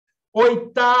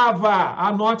Oitava,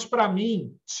 anote para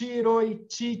mim,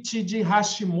 tiroidite de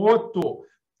Hashimoto,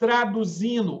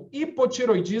 traduzindo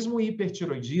hipotiroidismo e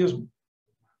hipertiroidismo.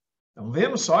 Estão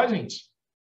vendo só, gente?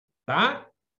 Tá?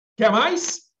 Quer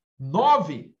mais?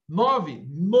 Nona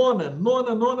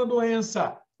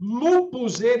doença,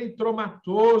 lúpus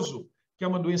eritromatoso, que é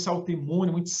uma doença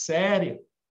autoimune muito séria.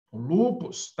 O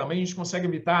lúpus também a gente consegue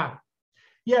evitar.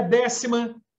 E a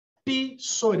 10ª,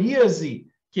 psoríase,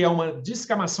 que é uma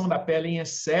descamação da pele em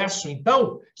excesso.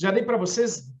 Então, já dei para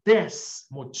vocês 10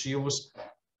 motivos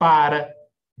para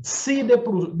se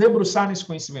debruçar nesse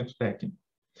conhecimento técnico.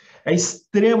 É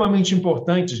extremamente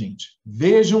importante, gente.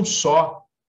 Vejam só,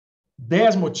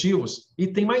 10 motivos. E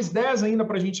tem mais 10 ainda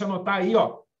para a gente anotar aí,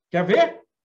 ó. Quer ver?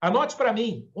 Anote para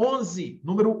mim. 11,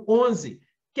 número 11.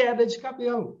 Queda de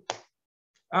cabelo.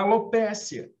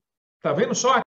 Alopécia. Tá vendo só?